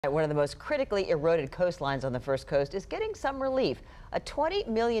One of the most critically eroded coastlines on the First Coast is getting some relief. A $20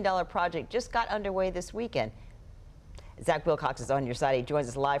 million project just got underway this weekend. Zach Wilcox is on your side. He joins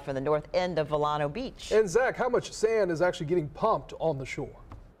us live from the north end of Vilano Beach. And Zach, how much sand is actually getting pumped on the shore?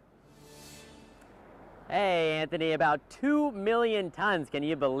 Hey, Anthony, about 2 million tons. Can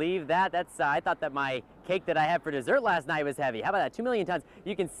you believe that? I thought that my cake that I had for dessert last night was heavy. How about that? 2 million tons.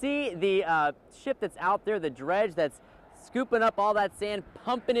 You can see the ship that's out there, the dredge that's scooping up all that sand,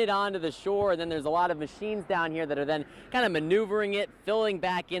 pumping it onto the shore, and then there's a lot of machines down here that are then kind of maneuvering it, filling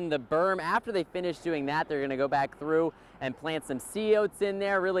back in the berm. After they finish doing that, they're going to go back through and plant some sea oats in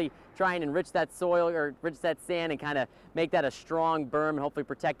there, really try and enrich that soil or enrich that sand and kind of make that a strong berm and hopefully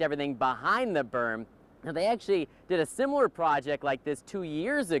protect everything behind the berm. Now, they actually did a similar project like this 2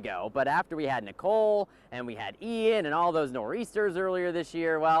 years ago, but after we had Nicole and we had Ian and all those nor'easters earlier this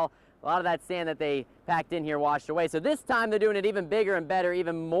year, well, a lot of that sand that they packed in here washed away. So this time they're doing it even bigger and better,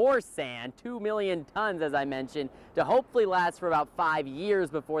 even more sand, 2 million tons, as I mentioned, to hopefully last for about 5 years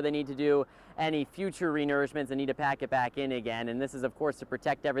before they need to do any future renourishments and need to pack it back in again. And this is, of course, to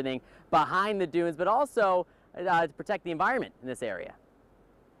protect everything behind the dunes, but also to protect the environment in this area.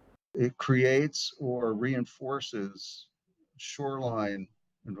 It creates or reinforces shoreline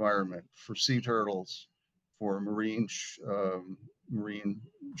environment for sea turtles, for marine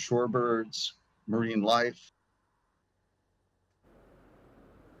shorebirds, marine life.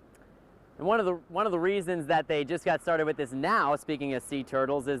 And one of the reasons that they just got started with this now, speaking of sea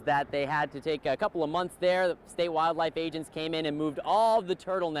turtles, is that they had to take a couple of months there. The state wildlife agents came in and moved all the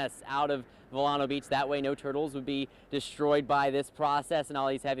turtle nests out of Vilano Beach. That way no turtles would be destroyed by this process and all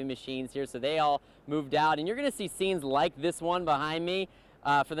these heavy machines here. So they all moved out, and you're going to see scenes like this one behind me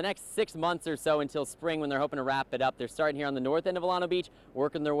for the next 6 months or so until spring, when they're hoping to wrap it up. They're starting here on the north end of Vilano Beach,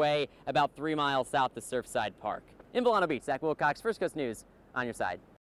 working their way about 3 miles south to Surfside Park. In Vilano Beach, Zach Wilcox, First Coast News, on your side.